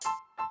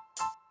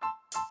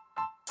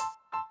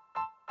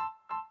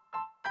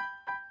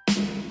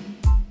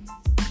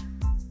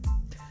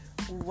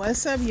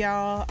What's up,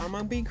 y'all? I'm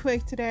gonna be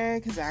quick today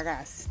because I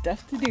got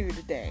stuff to do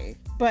today.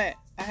 But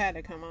I had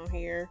to come on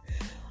here.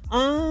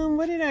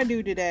 What did I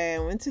do today? I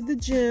went to the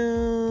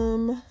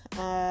gym.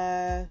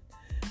 And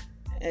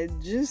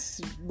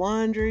just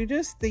laundry,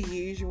 just the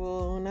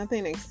usual.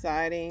 Nothing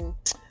exciting.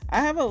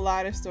 I have a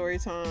lot of story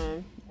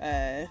time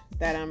that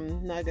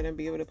I'm not gonna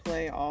be able to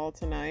play all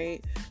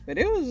tonight. But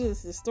it was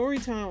just the story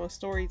time was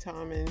story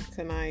timing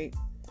tonight.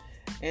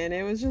 And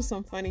it was just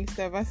some funny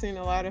stuff. I seen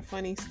a lot of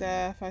funny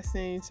stuff. I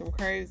seen some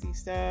crazy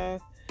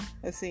stuff.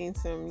 I seen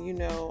some,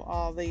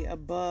 all the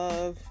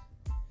above.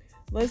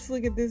 Let's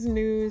look at this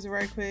news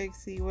right quick.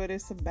 See what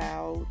it's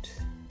about.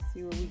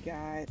 See what we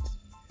got.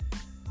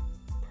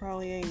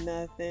 Probably ain't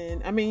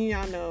nothing. I mean,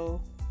 y'all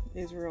know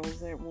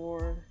Israel's at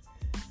war.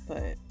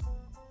 But I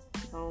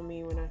don't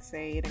mean when I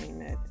say it ain't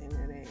nothing.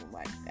 It ain't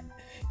like that.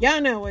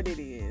 Y'all know what it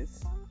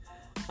is.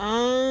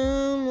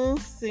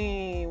 Let's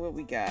see what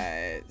we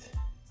got.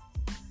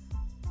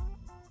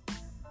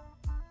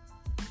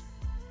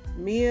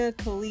 Mia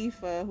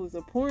Khalifa, who's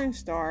a porn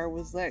star,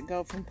 was let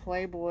go from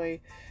Playboy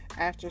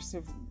after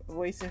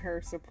voicing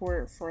her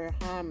support for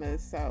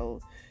Hamas.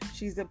 So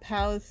she's a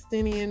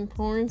Palestinian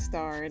porn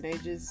star, and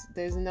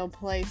there's no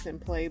place in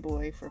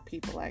Playboy for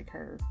people like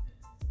her.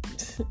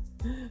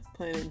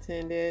 Pun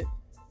intended.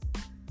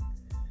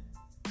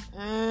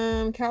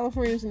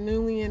 California's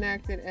newly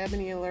enacted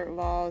Ebony Alert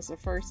law is the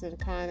first in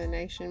kind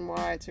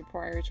nationwide to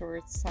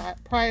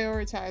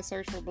prioritize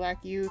search for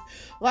black youth.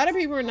 A lot of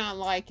people are not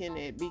liking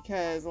it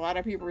because a lot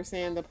of people are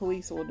saying the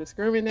police will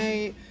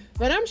discriminate,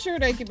 but I'm sure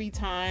they could be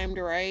timed,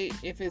 right?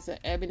 If it's an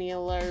Ebony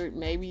Alert,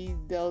 maybe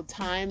they'll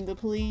time the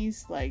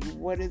police. Like,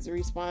 what is the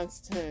response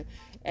to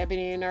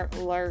Ebony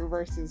Alert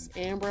versus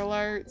Amber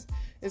Alerts?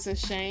 It's a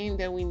shame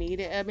that we need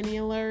an Ebony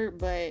Alert,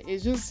 but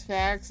it's just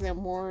facts that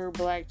more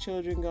black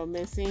children go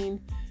missing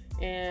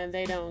and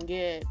they don't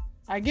get.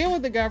 I get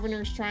what the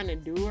governor's trying to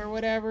do or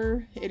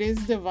whatever. It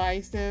is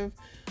divisive,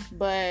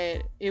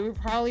 but it would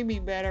probably be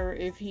better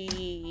if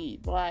he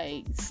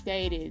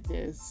stated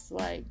this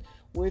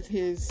with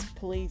his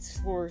police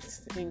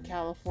force in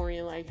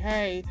California,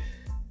 hey,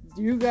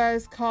 do you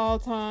guys call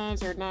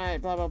times or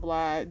not, blah blah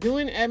blah.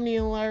 Doing Ebony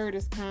Alert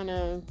is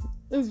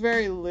it's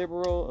very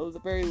liberal. It was a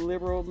very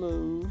liberal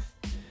move.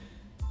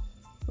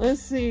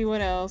 Let's see what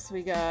else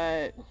we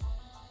got.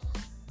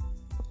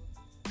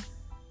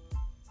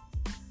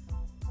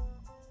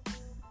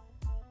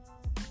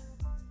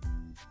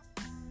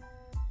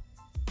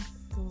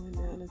 Going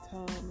down the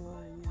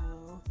timeline,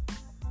 y'all.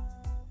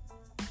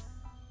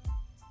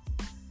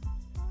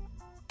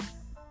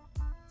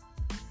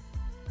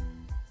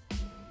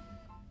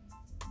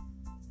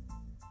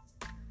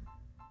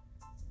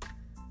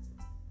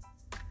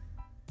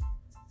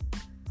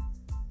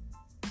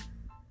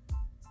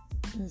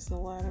 There's a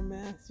lot of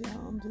mess,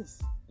 y'all. I'm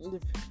just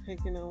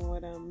picking on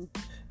what I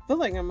feel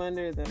like I'm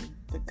under the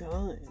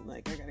gun.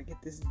 I gotta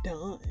get this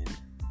done.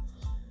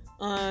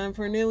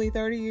 For nearly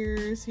 30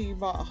 years, he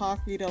brought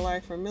hockey to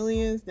life for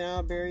millions.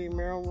 Now Barry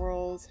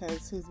Melrose,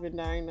 who's been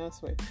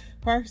diagnosed with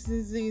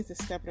Parkinson's disease, is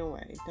stepping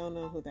away. Don't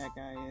know who that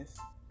guy is.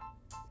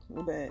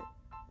 But,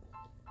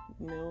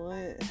 you know what?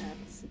 It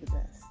happens to the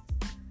best.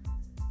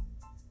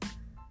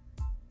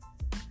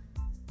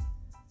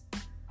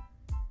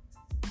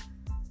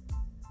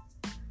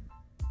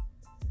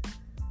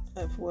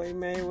 Floyd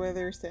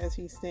Mayweather says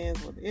he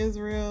stands with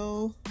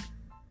Israel.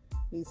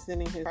 He's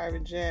sending his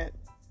private jet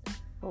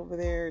over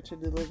there to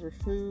deliver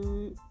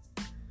food.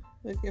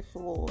 Look at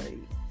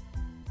Floyd.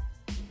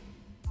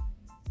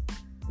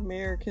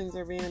 Americans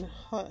are being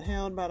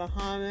held by the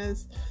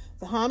Hamas.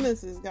 The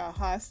Hamas has got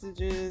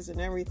hostages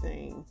and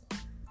everything.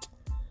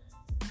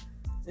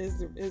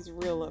 It's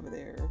real over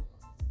there.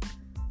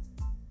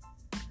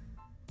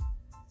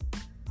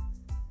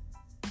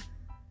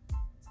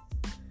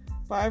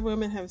 Five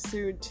women have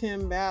sued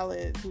Tim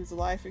Ballard, whose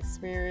life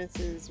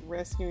experiences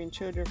rescuing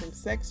children from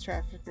sex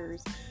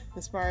traffickers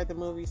inspired the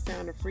movie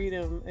Sound of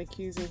Freedom,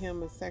 accusing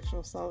him of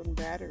sexual assault and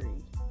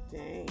battery.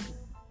 Dang.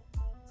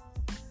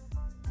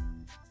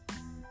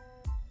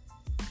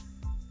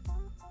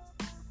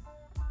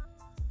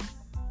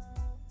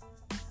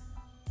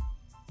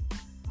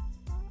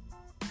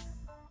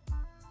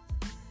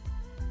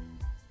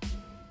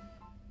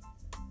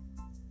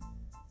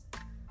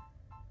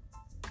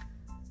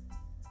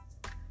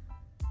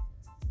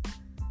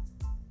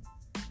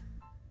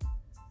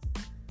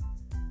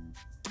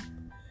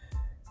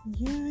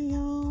 Yeah,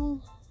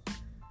 y'all.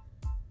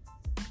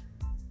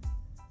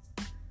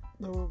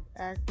 The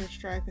actor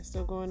strike is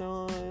still going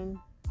on.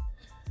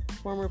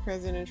 Former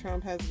President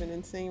Trump has been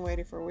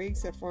insinuating for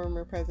weeks that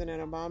former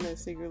President Obama is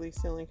secretly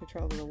still in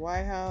control of the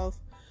White House.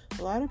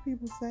 A lot of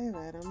people say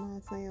that. I'm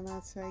not saying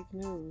that's fake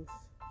news.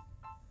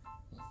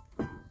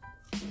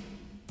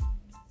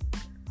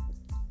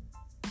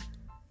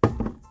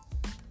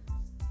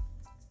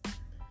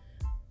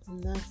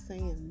 I'm not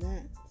saying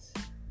that.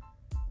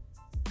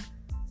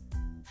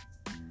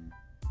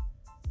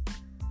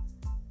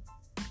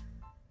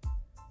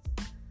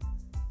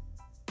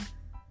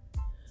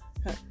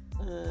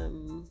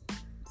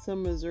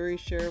 Some Missouri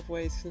sheriff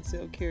waives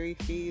concealed carry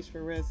fees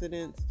for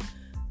residents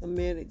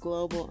amid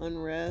global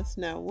unrest.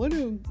 Now, what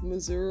do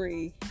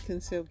Missouri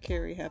concealed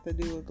carry have to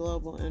do with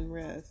global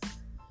unrest?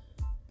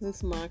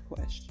 That's my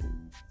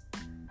question.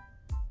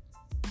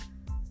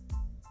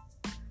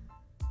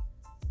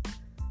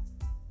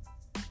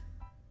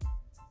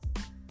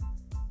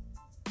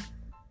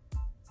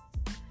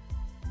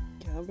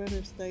 Y'all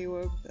better stay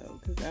woke though,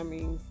 because I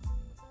mean,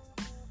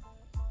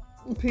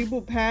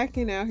 people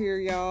packing out here,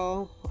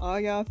 y'all. All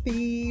y'all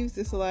thieves.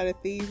 There's a lot of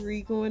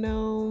thievery going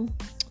on.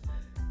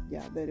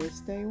 Y'all better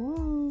stay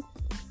woke.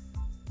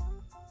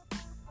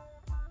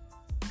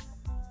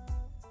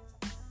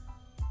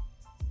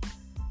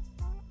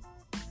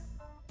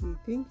 Be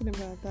thinking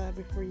about that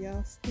before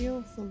y'all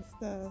steal some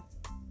stuff.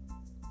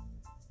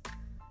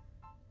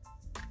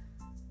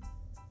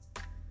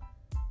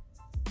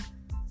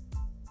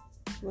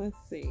 Let's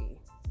see.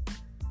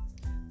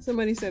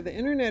 Somebody said the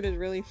internet is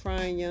really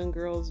frying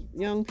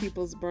young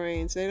people's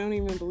brains. They don't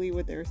even believe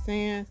what they're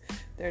saying.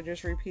 They're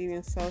just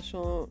repeating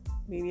social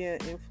media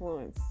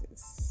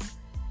influences.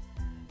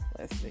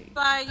 Let's see.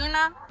 Like, you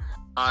know.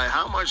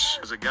 How much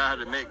does a guy have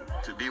to make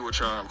to be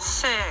with y'all?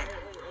 Shit.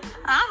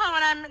 I don't know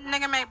when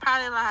that nigga make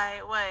probably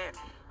like, what,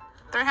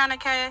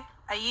 300K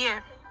a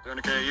year.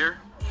 300K a year?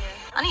 Yeah.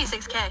 I need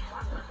 6K.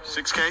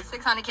 6K?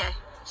 600K.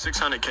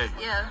 600K.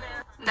 Yeah.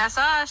 That's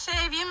all. Shit,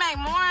 if you make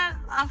more,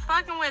 I'm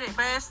fucking with it.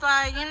 But it's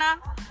like, you know,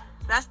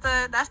 that's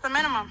the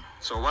minimum.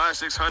 So why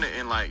 600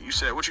 and like, you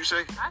said, what you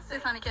say? I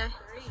 600K.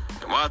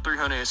 Why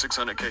 300 and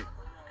 600K? Cause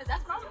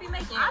that's what I'm gonna be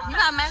making. You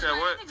gotta match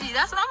my energy.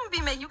 That's what I'm gonna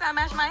be making. You gotta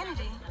match my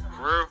energy.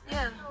 For real?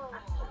 Yeah.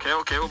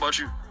 Okay, what about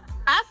you?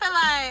 I feel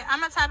like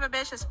I'm the type of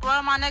bitch to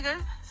spoil my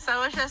nigga.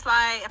 So it's just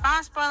like, if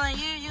I'm spoiling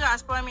you, you gotta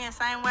spoil me the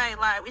same way.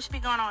 Like, we should be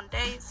going on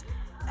dates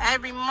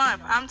every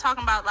month. I'm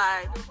talking about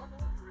like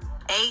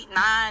 8,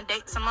 9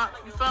 dates a month.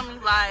 You feel me?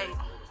 Like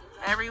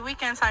every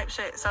weekend type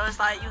shit. So it's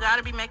like, you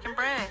gotta be making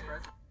bread.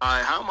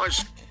 Alright, how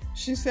much?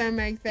 She said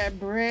make that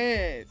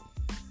bread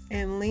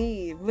and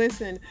leave.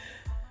 Listen,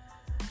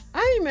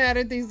 I ain't mad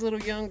at these little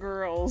young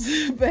girls,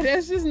 but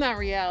that's just not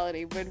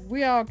reality. But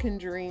we all can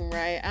dream,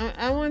 right?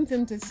 I want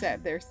them to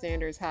set their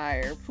standards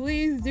higher.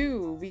 Please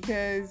do,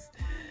 because,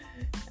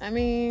 I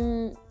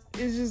mean,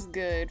 it's just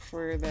good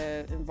for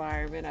the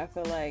environment. I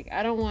feel like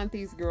I don't want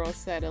these girls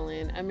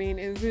settling. I mean,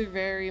 is it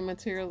very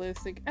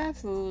materialistic?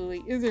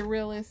 Absolutely. Is it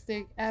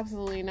realistic?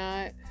 Absolutely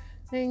not.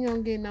 They ain't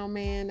gonna get no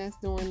man that's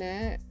doing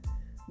that.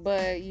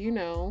 But, you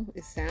know,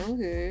 it sounds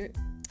good.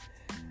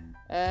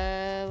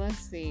 Let's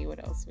see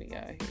what else we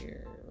got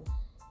here.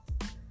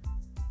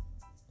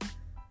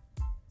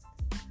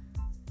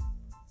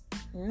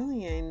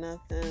 Really ain't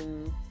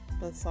nothing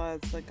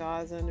besides the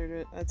guys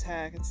under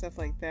attack and stuff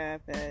like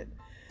that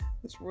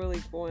is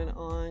really going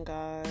on,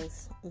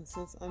 guys. And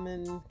since I'm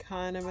in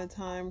kind of a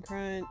time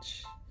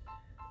crunch,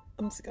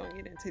 I'm just gonna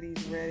get into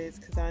these Reddits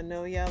because I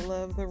know y'all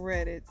love the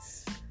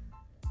Reddits.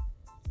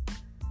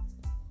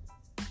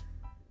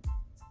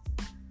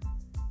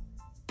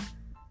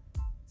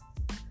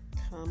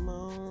 Come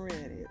on,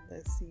 Reddit.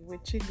 Let's see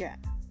what you got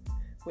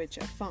with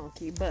your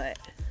funky butt.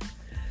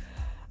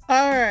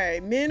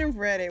 Alright, men of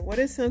Reddit. What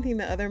is something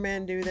the other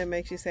men do that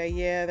makes you say,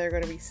 yeah, they're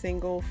going to be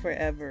single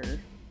forever?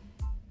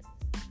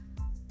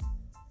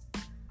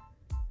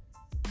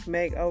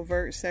 Make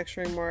overt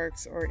sexual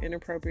remarks or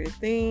inappropriate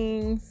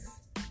things.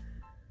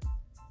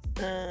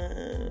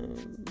 Yeah.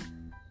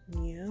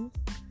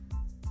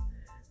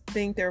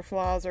 Think their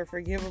flaws are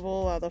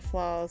forgivable while the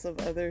flaws of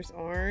others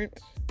aren't.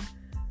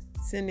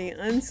 Sending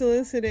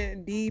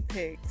unsolicited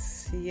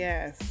D-pics.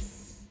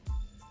 Yes.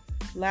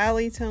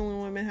 Loudly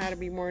telling women how to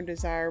be more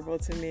desirable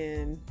to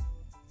men.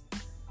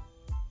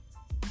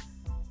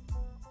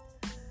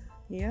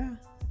 Yeah.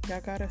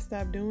 Y'all gotta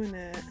stop doing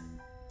that.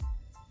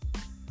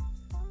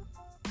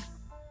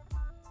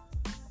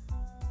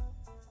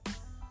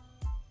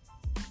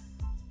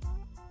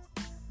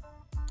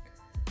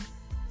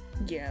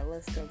 Yeah,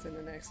 let's go to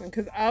the next one.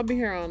 Because I'll be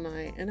here all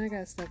night. And I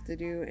got stuff to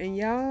do. And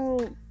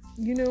y'all...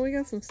 You know, we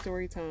got some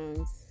story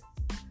times.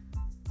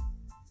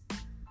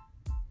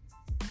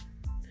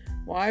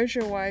 Why is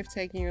your wife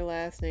taking your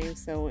last name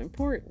so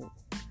important?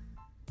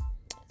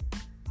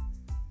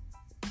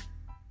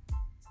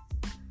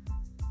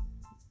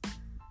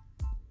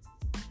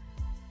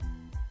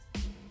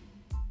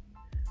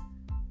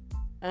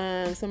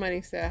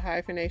 Somebody said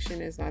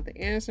hyphenation is not the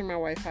answer. My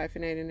wife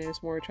hyphenated and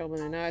it's more trouble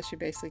than not. She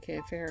basically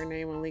can't fit her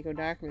name on legal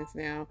documents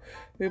now.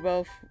 We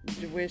both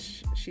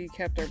wish she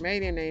kept her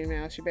maiden name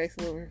now. She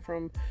basically went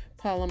from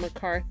Paula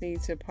McCarthy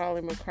to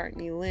Paula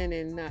McCartney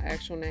Lennon, not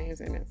actual names,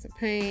 and it's a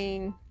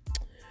pain.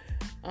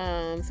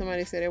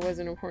 Somebody said it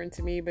wasn't important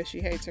to me, but she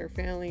hates her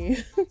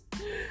family.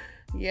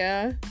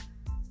 Yeah.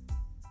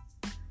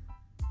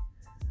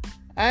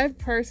 I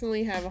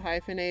personally have a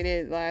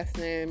hyphenated last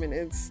name and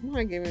it's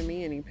not giving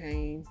me any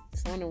pain.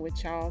 So I don't know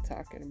what y'all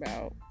talking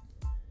about.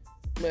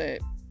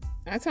 But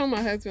I told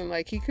my husband,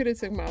 like, he could have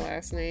took my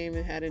last name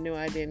and had a new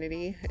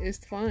identity. It's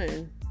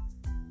fun.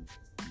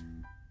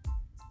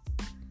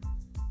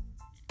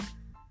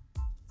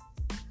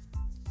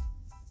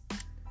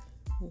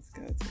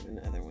 go to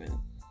another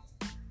one.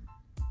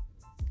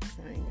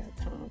 I ain't got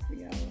time for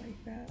y'all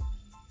like that.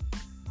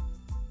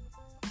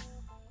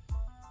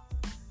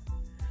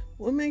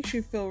 What makes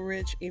you feel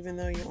rich even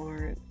though you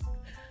aren't?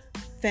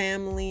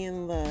 Family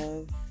and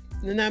love.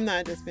 And I'm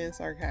not just being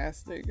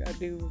sarcastic. I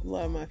do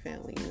love my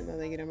family even though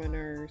they get on my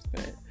nerves.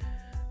 But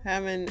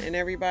having and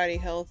everybody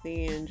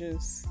healthy and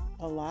just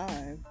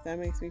alive, that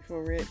makes me feel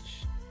rich.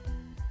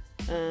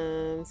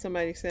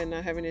 Somebody said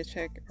not having to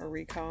check or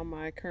recall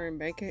my current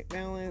bank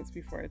balance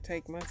before I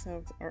take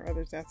myself or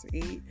others out to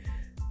eat.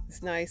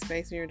 It's nice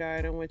basing your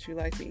diet on what you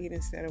like to eat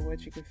instead of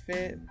what you can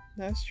fit.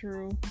 That's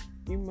true.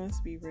 You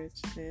must be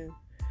rich then.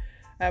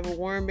 I have a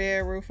warm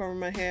bed, roof over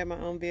my head, my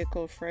own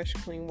vehicle, fresh,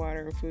 clean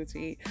water, and food to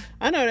eat.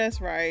 I know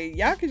that's right.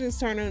 Y'all could just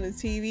turn on the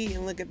TV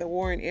and look at the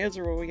war in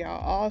Israel.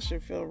 Y'all all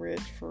should feel rich,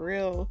 for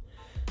real.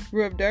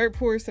 Grew up dirt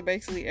poor, so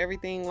basically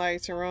everything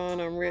lights are on.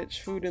 I'm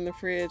rich, food in the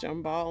fridge,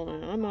 I'm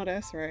balling. I know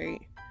that's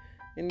right.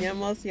 And yeah,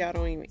 most of y'all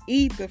don't even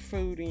eat the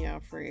food in y'all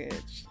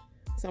fridge.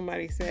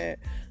 Somebody said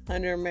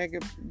 100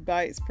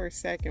 megabytes per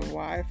second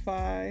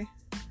Wi-Fi,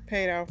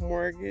 paid off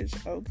mortgage,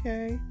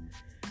 okay.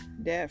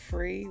 Debt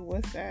free,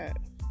 what's that?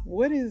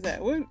 What is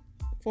that? What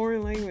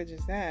foreign language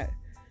is that?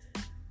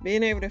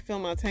 Being able to fill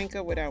my tank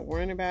up without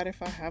worrying about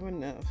if I have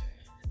enough.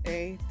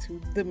 A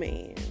to the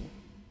man.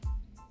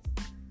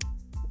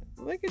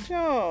 Look at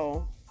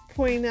y'all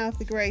pointing out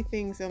the great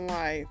things in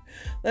life.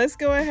 Let's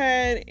go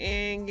ahead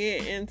and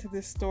get into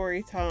the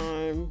story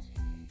time.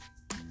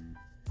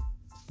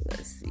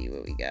 Let's see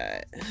what we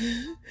got.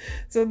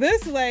 So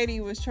this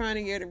lady was trying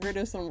to get rid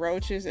of some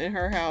roaches in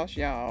her house,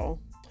 y'all.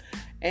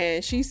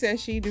 And she said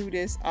she do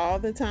this all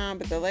the time,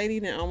 but the lady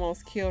then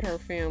almost killed her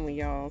family,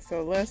 y'all.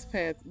 So let's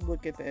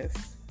look at this.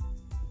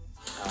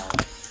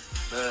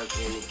 Bugs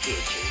in the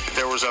kitchen.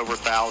 There was over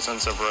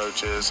thousands of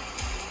roaches.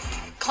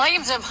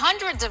 Claims of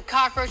hundreds of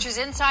cockroaches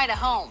inside a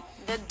home.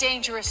 The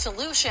dangerous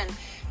solution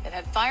that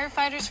had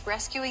firefighters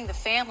rescuing the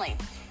family.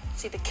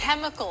 See, the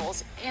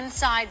chemicals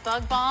inside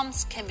bug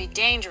bombs can be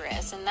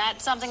dangerous, and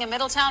that's something a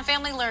Middletown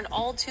family learned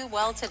all too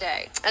well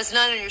today. As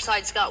 9 on your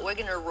side, Scott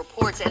Wegener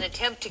reports an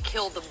attempt to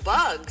kill the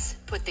bugs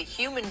put the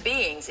human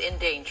beings in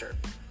danger.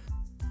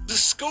 The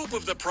scope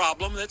of the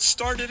problem that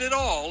started it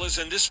all is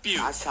in dispute.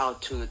 I saw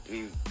 2 or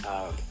 3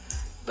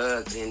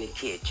 bugs in the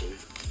kitchen.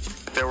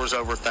 There was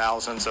over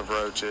thousands of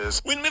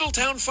roaches. When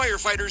Middletown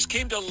firefighters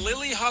came to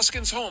Lily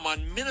Hoskins' home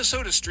on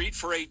Minnesota Street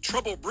for a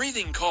trouble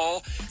breathing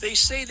call, they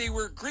say they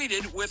were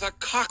greeted with a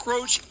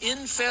cockroach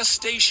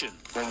infestation.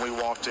 When we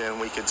walked in,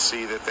 we could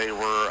see that they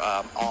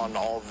were on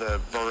all the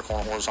vertical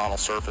and horizontal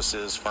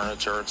surfaces,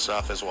 furniture and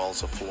stuff, as well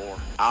as the floor.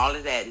 All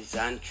of that is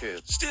untrue.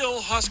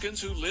 Still,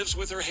 Hoskins, who lives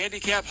with her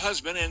handicapped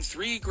husband and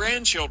 3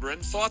 grandchildren,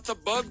 thought the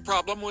bug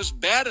problem was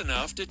bad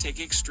enough to take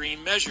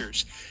extreme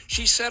measures.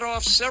 She set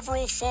off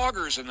several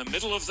foggers in the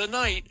middle of the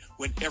night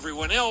when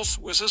everyone else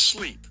was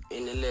asleep.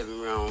 In the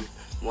living room,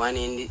 1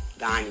 in the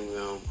dining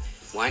room,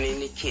 1 in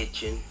the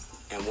kitchen,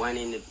 and 1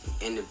 in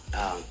the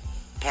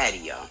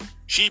patio.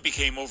 She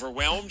became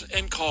overwhelmed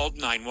and called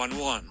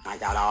 911. I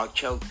got all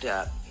choked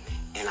up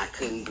and I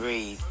couldn't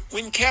breathe.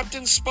 When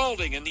Captain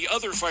Spaulding and the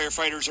other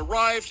firefighters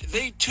arrived,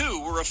 they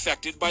too were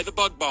affected by the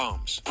bug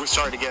bombs. We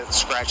started to get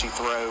scratchy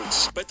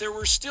throats. But there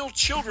were still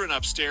children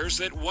upstairs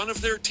that one of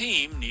their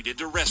team needed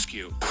to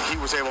rescue. He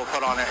was able to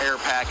put on an air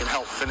pack and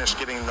help finish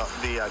getting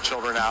the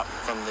children out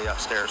from the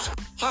upstairs.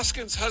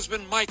 Hoskins'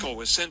 husband Michael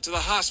was sent to the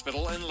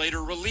hospital and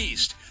later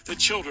released. The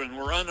children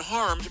were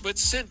unharmed but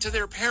sent to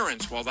their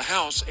parents while the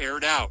house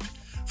aired out.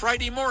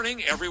 Friday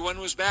morning, everyone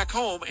was back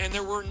home and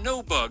there were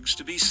no bugs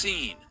to be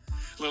seen.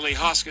 Lily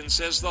Hoskins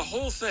says the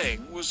whole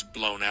thing was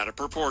blown out of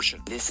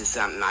proportion. This is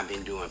something I've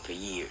been doing for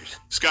years.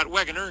 Scott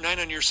Wegener, 9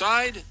 on your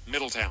side,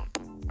 Middletown.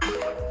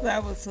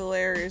 That was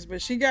hilarious, but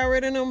she got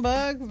rid of them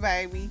bugs,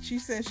 baby. She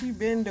said she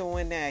been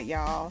doing that,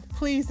 y'all.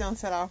 Please don't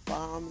set off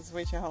bombs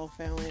with your whole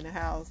family in the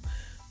house.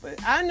 But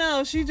I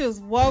know she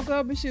just woke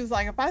up and she was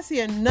like, if I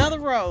see another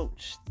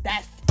roach,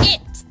 that's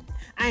it.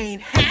 I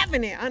ain't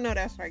having it. I know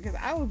that's right, because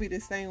I would be the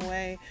same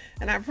way.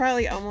 And I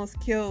probably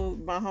almost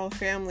killed my whole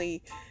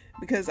family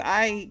because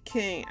I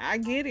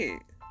get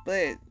it.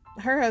 But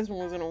her husband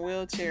was in a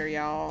wheelchair,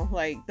 y'all.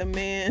 Like, the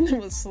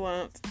man was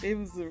slumped. It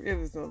was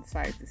a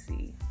sight to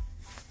see.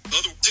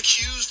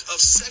 Accused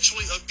of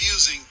sexually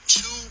abusing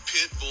 2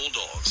 pit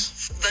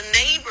bulldogs. The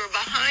neighbor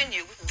behind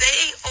you,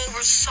 they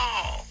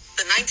oversaw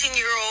the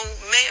 19-year-old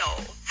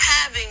male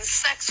having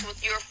sex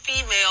with your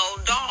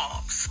female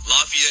dogs.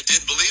 Lafayette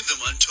didn't believe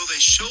them until they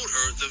showed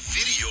her the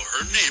video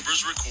her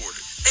neighbors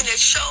recorded. And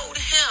it showed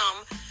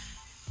him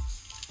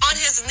on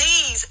his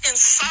knees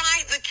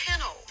inside the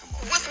kennel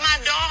with my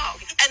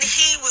dog. And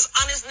he was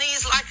on his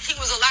knees like he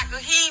was a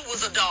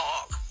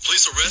dog.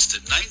 Police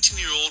arrested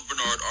 19-year-old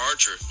Bernard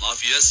Archer.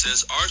 Lafayette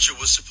says Archer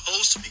was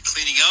supposed to be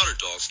cleaning out her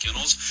dog's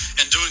kennels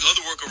and doing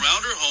other work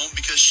around her home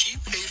because she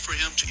paid for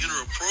him to enter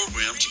a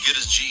program to get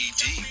his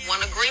GED.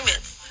 One agreement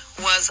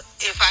was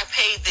if I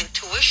paid the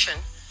tuition,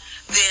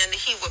 then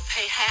he would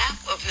pay half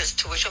of his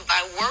tuition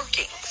by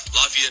working.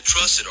 Lafayette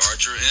trusted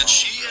Archer and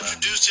she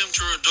introduced him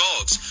to her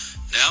dogs.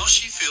 Now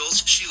she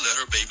feels she let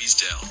her babies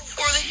down.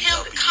 For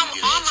him to come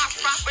on my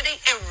property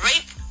and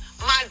rape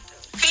my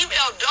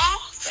female dog,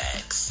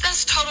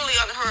 that's totally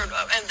unheard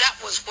of, and that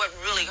was what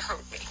really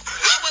hurt me.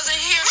 I wasn't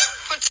here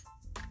for...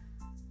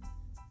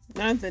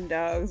 Not the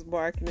dogs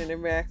barking in the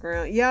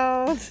background.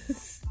 Y'all,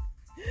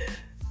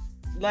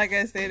 like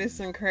I said, it's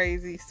some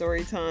crazy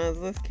story times.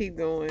 Let's keep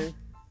going.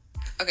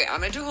 Okay, I'm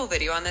going to do a whole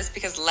video on this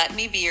because let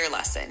me be your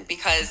lesson,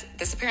 because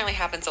this apparently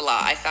happens a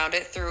lot. I found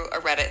it through a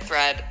Reddit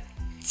thread.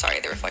 Sorry,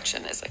 the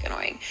reflection is like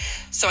annoying.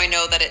 So I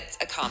know that it's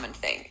a common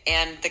thing.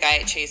 And the guy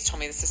at Chase told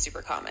me this is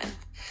super common.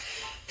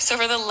 So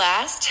for the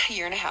last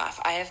year and a half,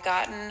 I have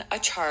gotten a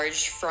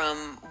charge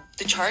from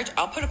the charge.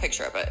 I'll put a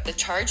picture of it. The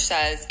charge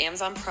says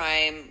Amazon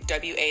Prime,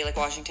 WA, like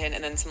Washington,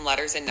 and then some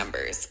letters and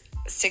numbers.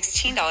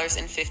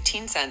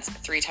 $16.15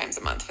 3 times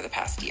a month for the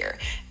past year.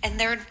 And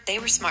they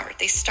were smart.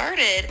 They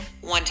started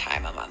one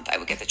time a month. I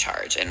would get the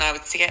charge and I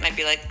would see it and I'd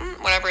be like,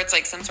 whatever. It's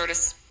like some sort of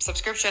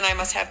subscription I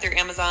must have through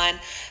Amazon,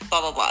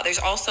 blah, blah, blah. There's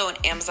also an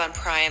Amazon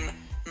Prime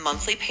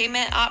monthly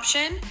payment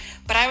option,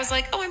 but I was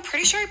like, I'm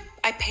pretty sure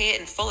I pay it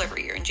in full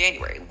every year in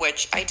January,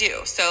 which I do.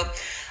 So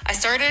I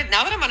started,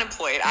 now that I'm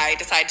unemployed, I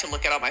decided to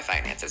look at all my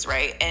finances,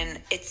 right? And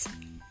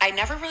I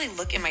never really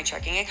look in my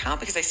checking account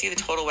because I see the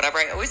total, whatever.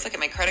 I always look at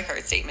my credit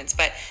card statements,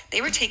 but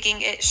they were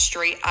taking it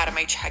straight out of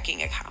my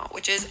checking account,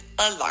 which is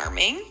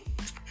alarming.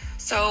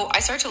 So I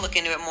started to look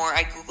into it more.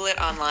 I Google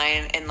it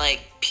online and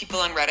like people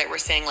on Reddit were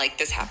saying like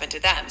this happened to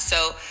them.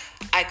 So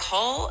I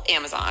call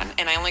Amazon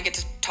and I only get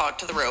to talk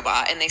to the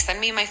robot and they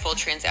send me my full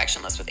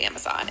transaction list with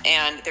Amazon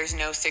and there's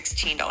no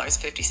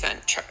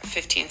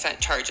 $16.15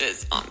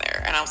 charges on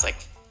there. And I was like,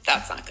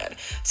 that's not good.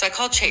 So I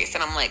called Chase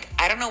and I'm like,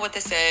 I don't know what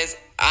this is.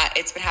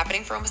 It's been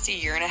happening for almost a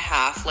year and a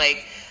half.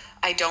 Like,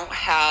 I don't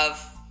have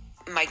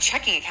my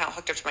checking account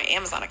hooked up to my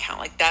Amazon account.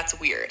 Like, that's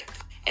weird.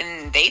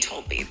 And they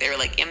told me, they were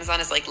like, Amazon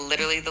is like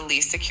literally the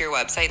least secure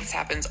website. This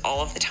happens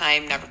all of the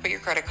time. Never put your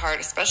credit card,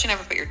 especially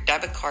never put your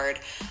debit card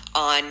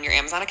on your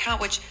Amazon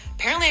account, which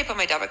apparently I put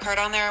my debit card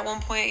on there at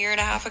one point a year and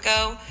a half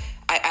ago.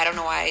 I don't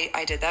know why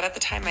I did that at the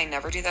time. I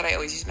never do that. I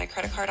always use my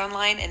credit card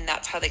online, and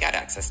that's how they got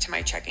access to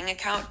my checking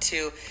account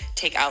to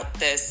take out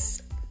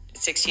this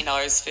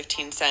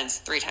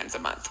 $16.15 3 times a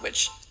month,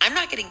 which I'm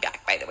not getting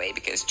back, by the way,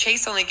 because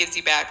Chase only gives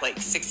you back like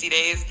 60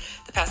 days,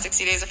 the past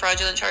 60 days of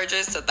fraudulent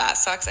charges. So that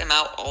sucks. I'm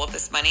out all of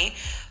this money.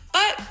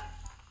 But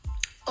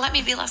let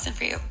me be a lesson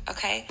for you,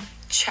 okay?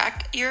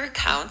 Check your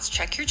accounts,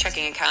 check your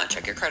checking account,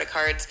 check your credit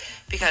cards,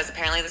 because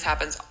apparently this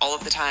happens all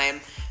of the time.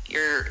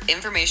 Your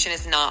information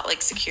is not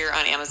like secure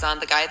on Amazon.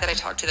 The guy that I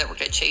talked to that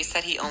worked at Chase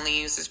said he only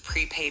uses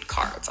prepaid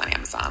cards on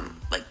Amazon.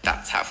 Like,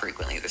 that's how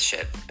frequently this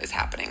shit is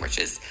happening, which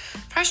is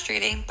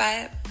frustrating.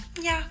 But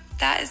yeah,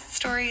 that is the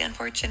story,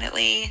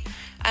 unfortunately.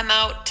 I'm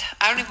out.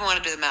 I don't even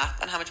want to do the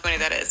math on how much money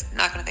that is. I'm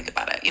not going to think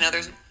about it. You know,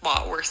 there's a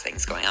lot worse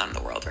things going on in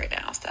the world right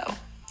now. So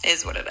it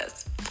is what it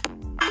is.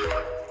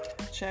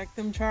 Check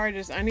them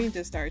charges. I need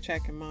to start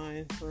checking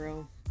mine, for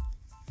real.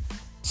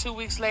 2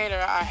 weeks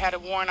later, I had a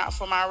warrant out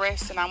for my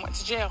arrest and I went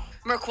to jail.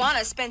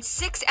 Marquana spent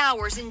 6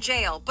 hours in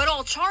jail, but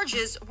all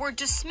charges were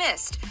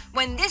dismissed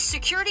when this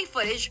security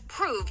footage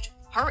proved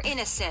her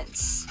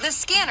innocence. The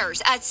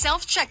scanners at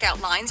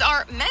self-checkout lines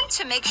are meant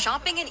to make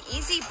shopping an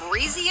easy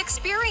breezy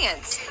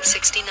experience.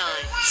 69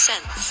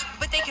 cents.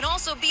 But they can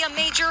also be a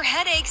major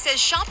headache, says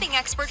shopping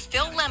expert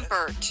Phil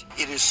Lempert.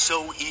 It is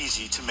so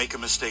easy to make a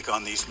mistake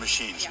on these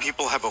machines.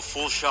 People have a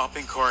full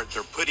shopping cart,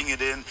 they're putting it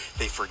in,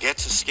 they forget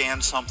to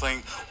scan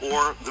something,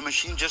 or the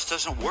machine just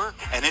doesn't work.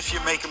 And if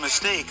you make a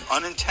mistake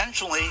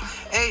unintentionally,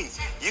 hey,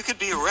 you could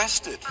be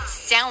arrested.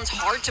 Sounds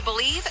hard to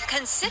believe?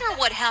 Consider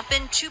what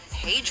happened to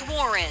Paige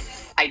Warren.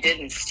 I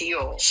didn't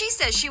steal. She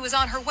says she was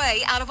on her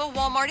way out of a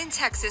Walmart in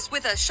Texas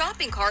with a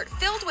shopping cart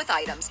filled with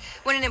items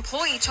when an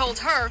employee told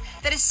her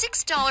that a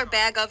 $6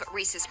 bag of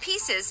Reese's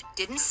Pieces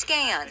didn't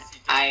scan.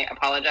 I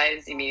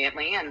apologized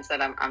immediately and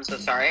said, I'm so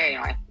sorry.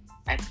 I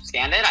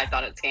scanned it. I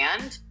thought it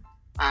scanned.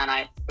 And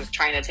I was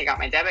trying to take out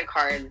my debit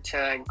card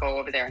to go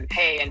over there and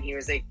pay. And he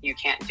was like, you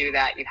can't do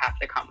that. You have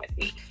to come with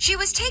me. She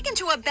was taken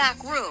to a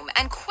back room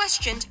and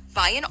questioned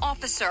by an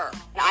officer.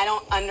 I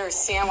don't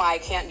understand why I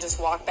can't just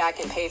walk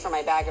back and pay for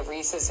my bag of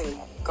Reese's and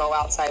go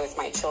outside with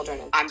my children.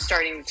 I'm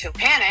starting to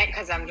panic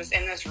because I'm just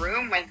in this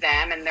room with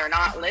them and they're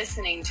not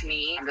listening to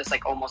me. I'm just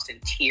like almost in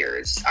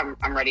tears.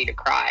 I'm ready to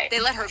cry. They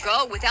let her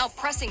go without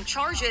pressing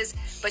charges,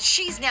 but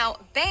she's now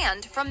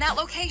banned from that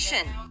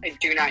location. I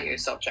do not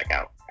use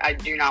self-checkout. I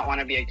do not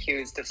want to be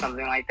accused of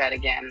something like that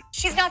again.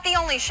 She's not the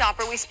only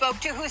shopper we spoke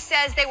to who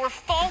says they were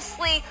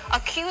falsely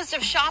accused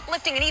of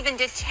shoplifting and even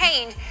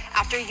detained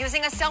after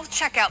using a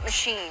self-checkout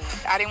machine.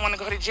 I didn't want to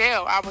go to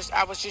jail. I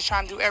was just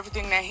trying to do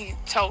everything that he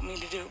told me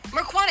to do.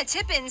 Marquana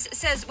Tippins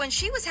says when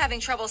she was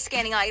having trouble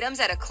scanning items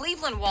at a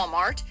Cleveland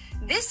Walmart,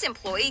 this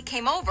employee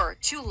came over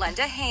to lend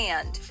a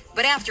hand.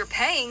 But after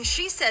paying,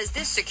 she says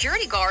this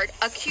security guard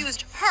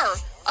accused her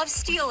of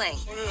stealing.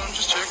 I'm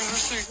just checking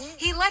this thing.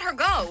 He let her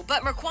go,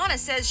 but Marquana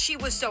says she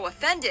was so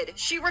offended,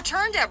 she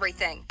returned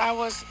everything. I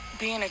was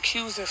being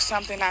accused of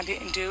something I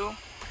didn't do,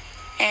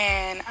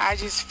 And I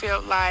just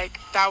felt like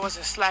that was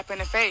a slap in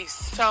the face.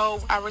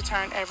 So I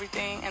returned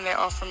everything and they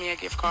offered me a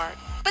gift card.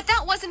 But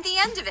that wasn't the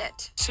end of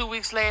it. 2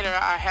 weeks later,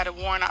 I had a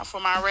warrant out for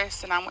my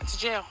arrest and I went to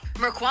jail.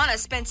 Marquana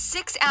spent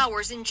 6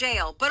 hours in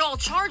jail, but all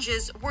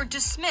charges were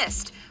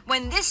dismissed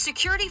when this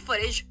security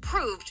footage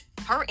proved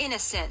her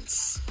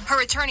innocence.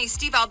 Her attorney,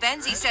 Steve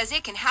Albenzi, says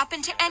it can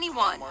happen to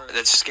anyone.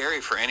 It's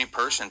scary for any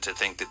person to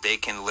think that they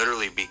can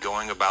literally be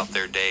going about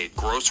their day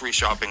grocery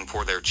shopping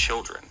for their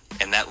children,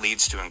 and that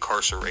leads to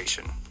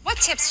incarceration. What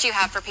tips do you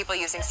have for people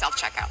using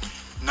self-checkout?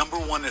 Number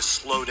one is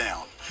slow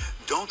down.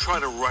 Don't try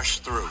to rush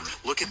through.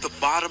 Look at the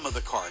bottom of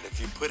the cart. If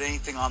you put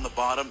anything on the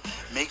bottom,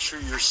 make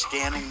sure you're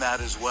scanning that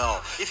as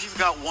well. If you've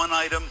got one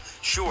item,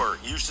 sure,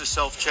 use the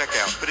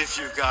self-checkout. But if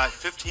you've got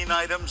 15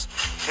 items,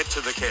 head to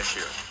the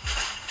cashier.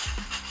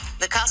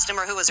 The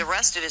customer who was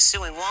arrested is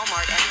suing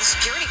Walmart and the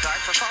security guard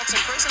for false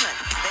imprisonment.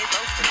 They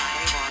both deny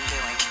any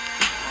wrongdoing.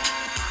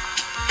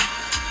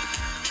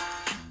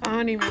 I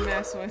don't even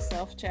mess with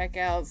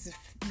self-checkouts.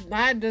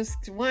 Not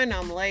just, one,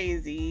 I'm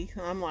lazy.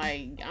 I'm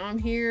like, I'm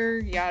here,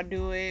 y'all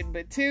do it.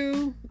 But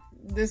two,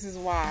 this is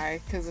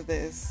why, because of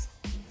this.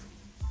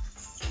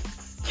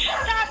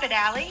 Stop it,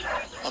 Allie.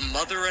 A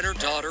mother and her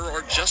daughter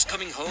are just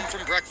coming home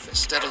from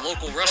breakfast at a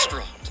local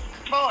restaurant.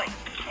 Boy,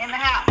 in the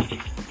house.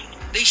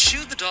 They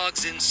shoo the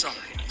dogs inside,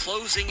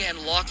 closing and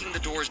locking the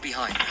doors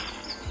behind them.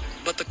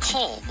 But the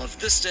calm of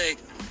this day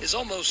is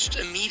almost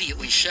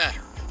immediately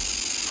shattered.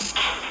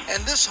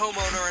 And this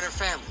homeowner and her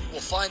family will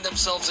find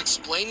themselves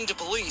explaining to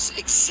police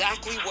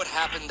exactly what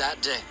happened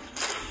that day.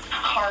 A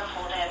car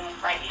pulled in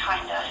right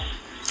behind us.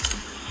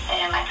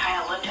 And I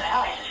kind of looked at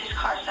Allie. I said, whose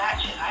car is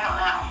that? She said, I don't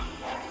know.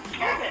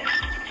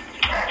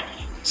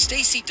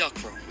 Stacy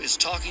Duckrow is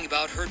talking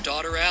about her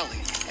daughter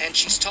Allie, and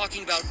she's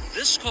talking about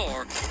this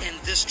car and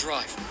this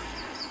driver.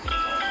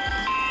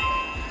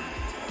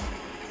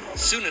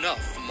 Soon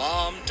enough,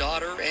 mom,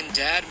 daughter, and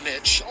dad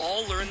Mitch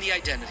all learn the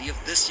identity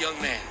of this young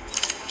man,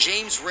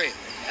 James Rail,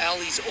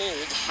 Allie's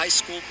old high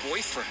school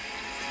boyfriend.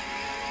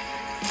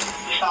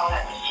 We saw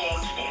that was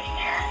James standing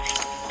there.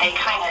 They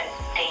kind of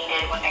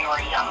dated when they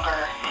were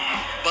younger.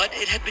 But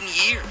it had been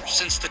years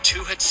since the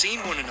two had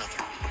seen one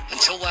another.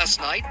 Until last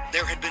night,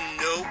 there had been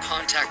no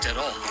contact at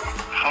all.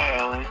 Hi,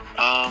 Allie.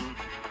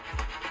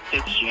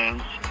 It's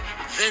James.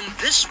 Then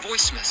this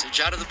voice message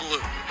out of the blue.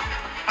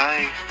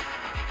 I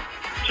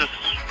just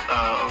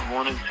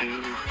wanted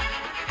to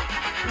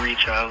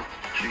reach out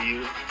to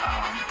you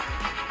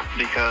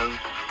because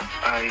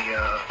I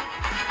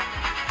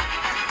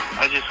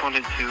just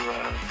wanted to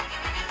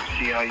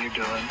see how you're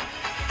doing.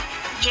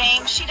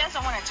 James, she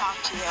doesn't want to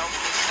talk to you.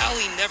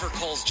 Allie never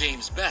calls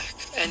James back,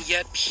 and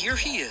yet here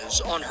he is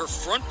on her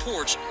front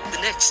porch the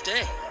next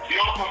day. He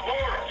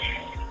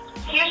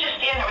was just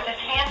standing there with his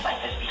hands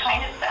like this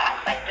behind his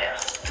back, like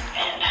this.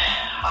 And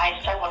I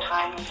several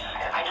times,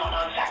 I don't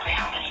know exactly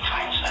how many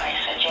times, but I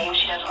said, James,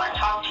 she doesn't want to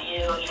talk to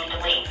you, even to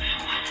leave.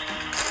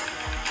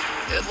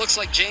 It looks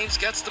like James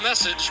gets the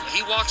message.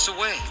 He walks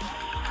away.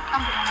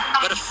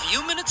 But a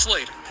few minutes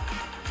later...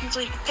 He's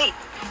leaving. Hey,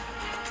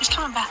 he's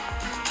coming back.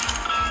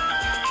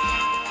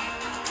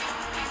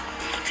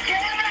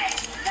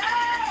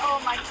 Oh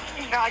my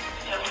God.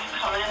 He's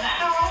coming in the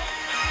house.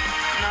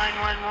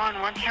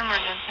 911, what's your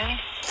emergency?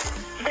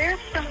 There's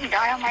some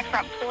guy on my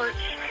front porch.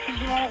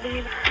 He won't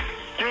leave.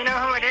 Do you know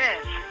who it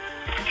is?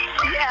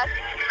 Yes.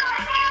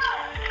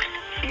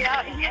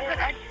 Yeah, he's an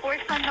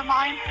ex-boyfriend of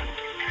mine.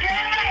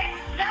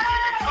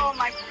 Oh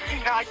my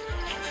God.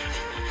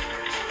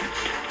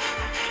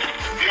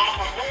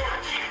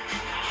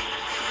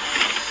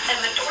 And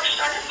the door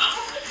started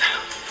popping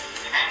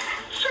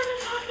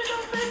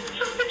open.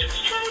 So Mitch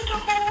was trying to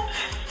hold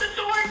the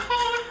door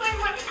closed. I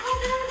went to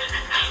come in.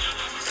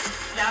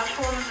 Dad's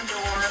holding the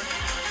door.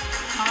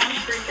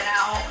 Mom's freaking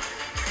out.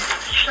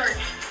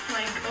 Starts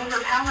like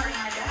overpowering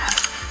my dad.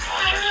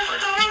 I was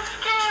so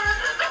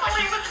scared.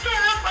 Ellie was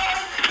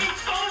terrified. We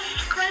both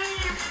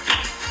screamed.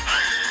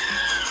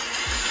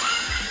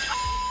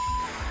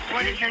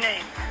 What is your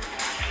name?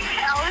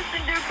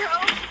 Allison Ducro.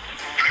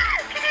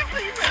 Can you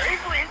please hurry,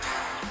 please?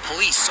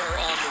 Police are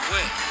on the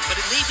way, but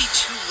it may be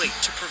too late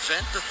to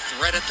prevent the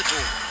threat at the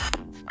door.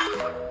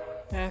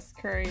 That's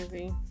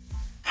crazy.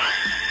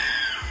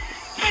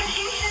 When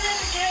he hit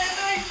it again,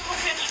 I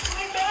switched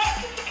my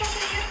back because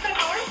I used the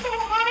door so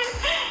hard.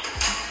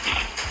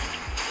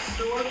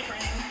 Door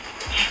frame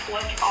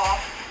flipped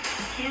off.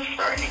 He's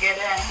starting to get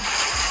in.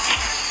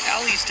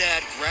 Allie's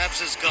dad grabs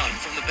his gun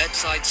from the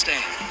bedside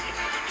stand.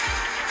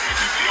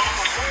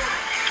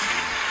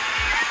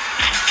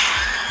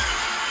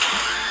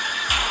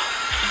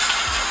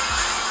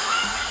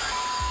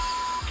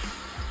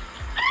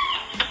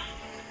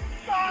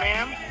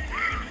 Ma'am?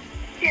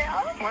 Yeah?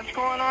 What's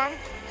going on?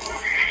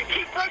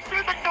 He broke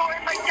through the door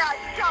and my dad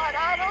shot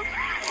at him.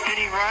 Did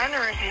he run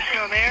or is he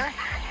still there?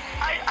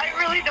 I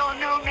really don't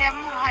know, ma'am.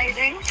 I'm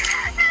hiding.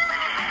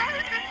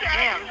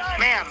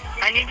 Ma'am,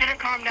 I need you to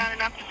calm down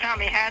enough to tell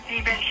me, has he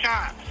been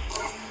shot?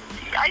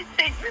 I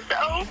think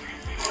so.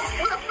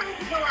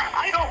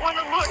 I don't want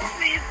to look.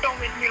 Please don't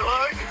make me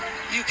look.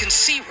 You can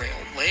see Rail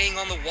laying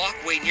on the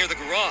walkway near the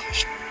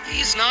garage.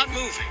 He's not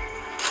moving.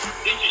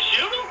 Did you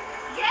shoot him?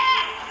 Yeah.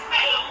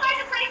 He tried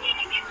to break in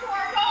and get to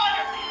our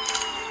daughter.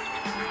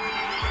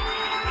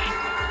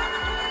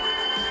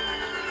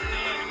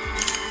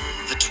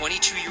 The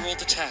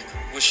 22-year-old attacker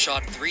was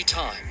shot 3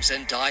 times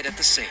and died at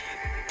the scene.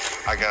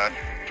 I got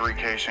 3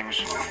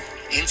 casings.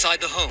 Inside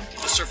the home,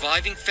 the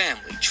surviving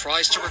family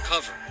tries to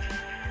recover.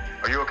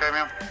 Are you okay,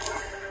 ma'am?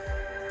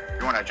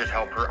 You want to just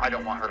help her? I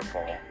don't want her to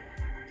fall.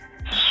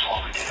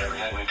 Well, we did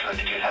everything we could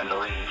to get him to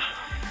leave.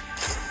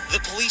 The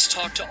police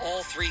talked to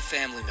all 3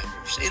 family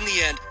members. In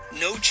the end,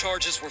 no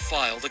charges were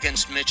filed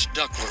against Mitch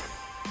Duckworth,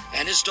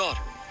 and his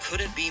daughter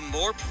couldn't be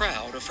more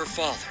proud of her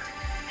father.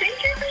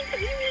 Thank you for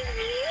saving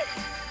me.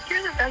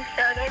 You're the best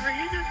dad ever.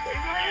 You just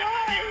saved my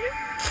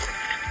life.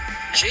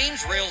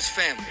 James Rail's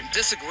family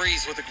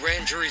disagrees with the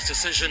grand jury's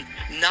decision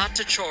not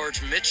to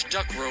charge Mitch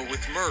Duckworth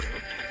with murder.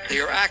 They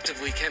are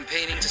actively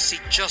campaigning to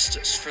seek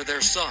justice for their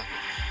son.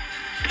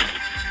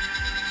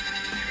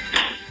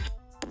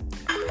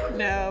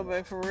 No,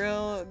 but for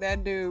real,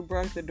 that dude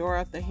broke the door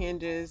off the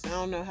hinges. I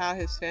don't know how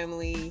his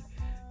family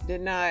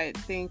did not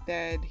think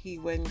that he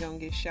wasn't gonna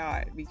get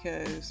shot,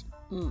 because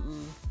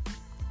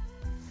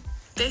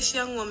This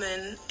young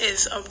woman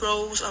is a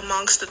rose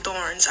amongst the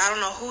thorns. I don't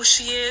know who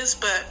she is,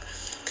 but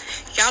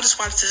y'all just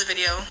watch this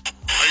video.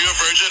 Are you a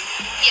virgin?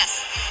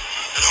 Yes,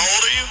 And how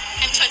old are you?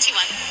 I'm 21.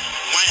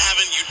 Why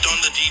haven't you done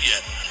the deed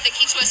yet? The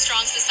key to a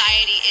strong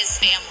society is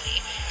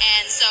family.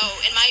 And so,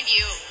 in my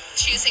view,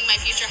 choosing my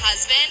future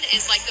husband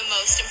is like the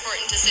most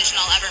important decision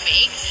I'll ever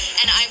make.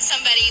 And I'm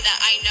somebody that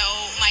I know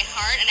my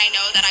heart, and I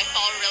know that I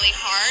fall really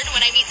hard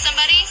when I meet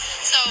somebody.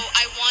 So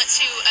I want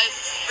to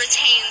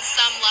retain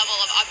some level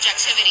of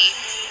objectivity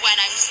when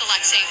I'm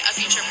selecting a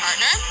future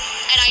partner.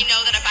 And I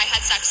know that if I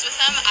had sex with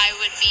them, I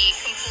would be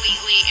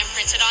completely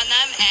imprinted on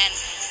them. And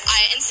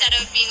instead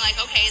of being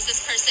like, okay, is this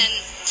person,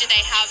 do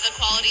they have the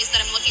qualities that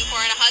I'm looking for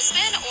in a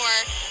husband? Or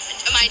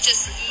am I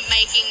just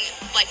making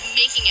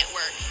it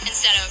work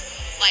instead of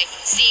like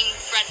seeing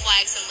red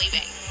flags and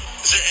leaving?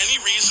 Is there any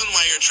reason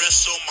why you're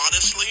dressed so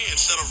modestly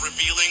instead of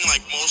revealing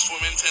like most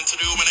women tend to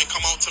do when they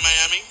come out to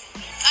Miami?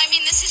 I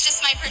mean, this is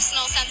just my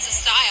personal sense of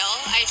style.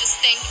 I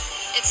just think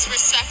it's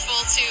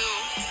respectful to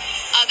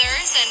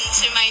others and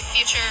to my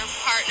future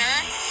partner,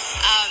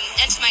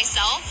 and to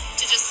myself,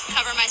 to just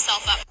cover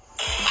myself up.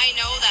 I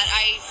know that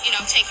I,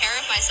 take care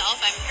of myself.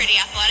 I'm pretty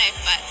athletic,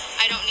 but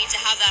I don't need to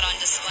have that on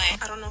display.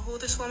 I don't know who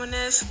this woman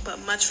is, but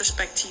much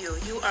respect to you.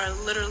 You are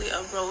literally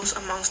a rose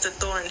amongst the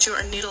thorns. You are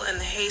a needle in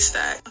the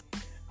haystack.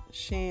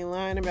 she ain't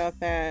lying about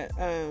that.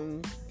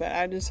 But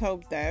I just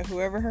hope that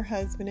whoever her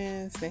husband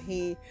is, that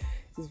he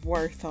is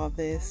worth all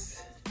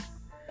this.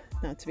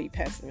 Not to be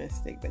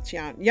pessimistic, but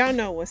y'all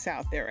know what's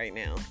out there right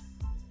now.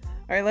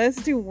 All right,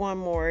 let's do one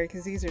more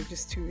because these are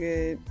just too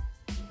good.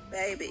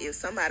 Baby, if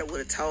somebody would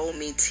have told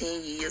me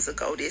 10 years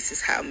ago this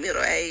is how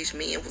middle-aged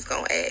men was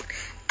going to act,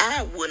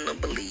 I wouldn't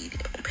have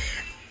believed him.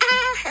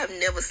 I have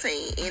never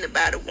seen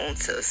anybody want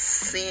to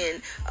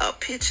send a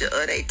picture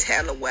of their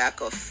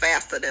tallywhacker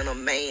faster than a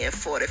man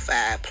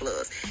 45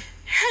 plus.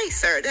 Hey,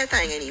 sir, that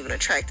thing ain't even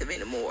attractive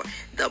anymore.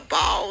 The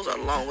balls are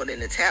longer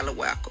than the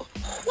tallywhacker.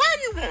 Why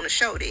do you want to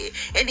show that?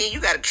 And then you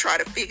got to try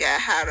to figure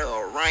out how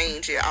to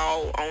arrange it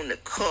all on the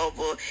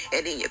cover,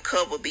 and then your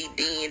cover be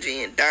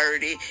dingy and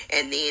dirty,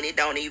 and then it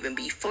don't even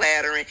be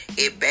flattering.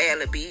 It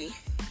barely be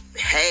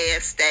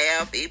half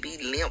stabbed, it be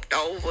limped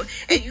over,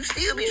 and you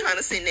still be trying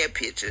to send that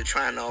picture,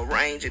 trying to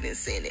arrange it and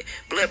send it.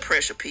 Blood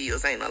pressure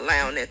pills ain't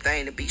allowing that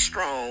thing to be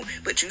strong,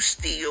 but you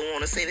still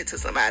want to send it to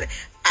somebody.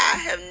 I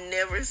have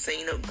never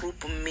seen a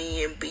group of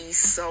men be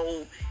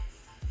so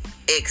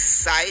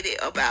excited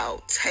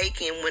about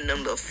taking one of them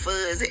little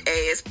fuzzy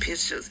ass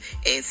pictures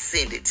and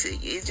send it to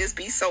you. It just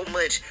be so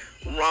much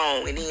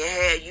wrong, and then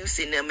have you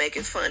sitting there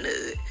making fun of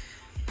it.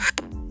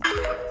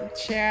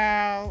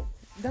 Child,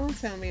 don't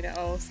tell me the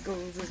old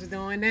schools is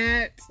doing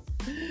that.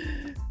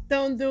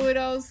 Don't do it,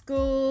 old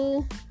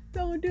school.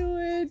 Don't do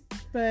it.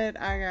 But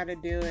I gotta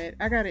do it.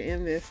 I gotta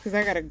end this because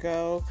I gotta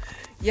go.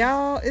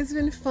 Y'all, it's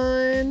been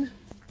fun.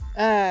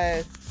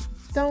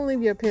 Don't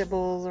leave your pit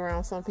bulls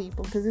around some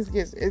people because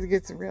it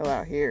gets real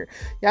out here.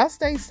 Y'all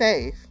stay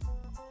safe.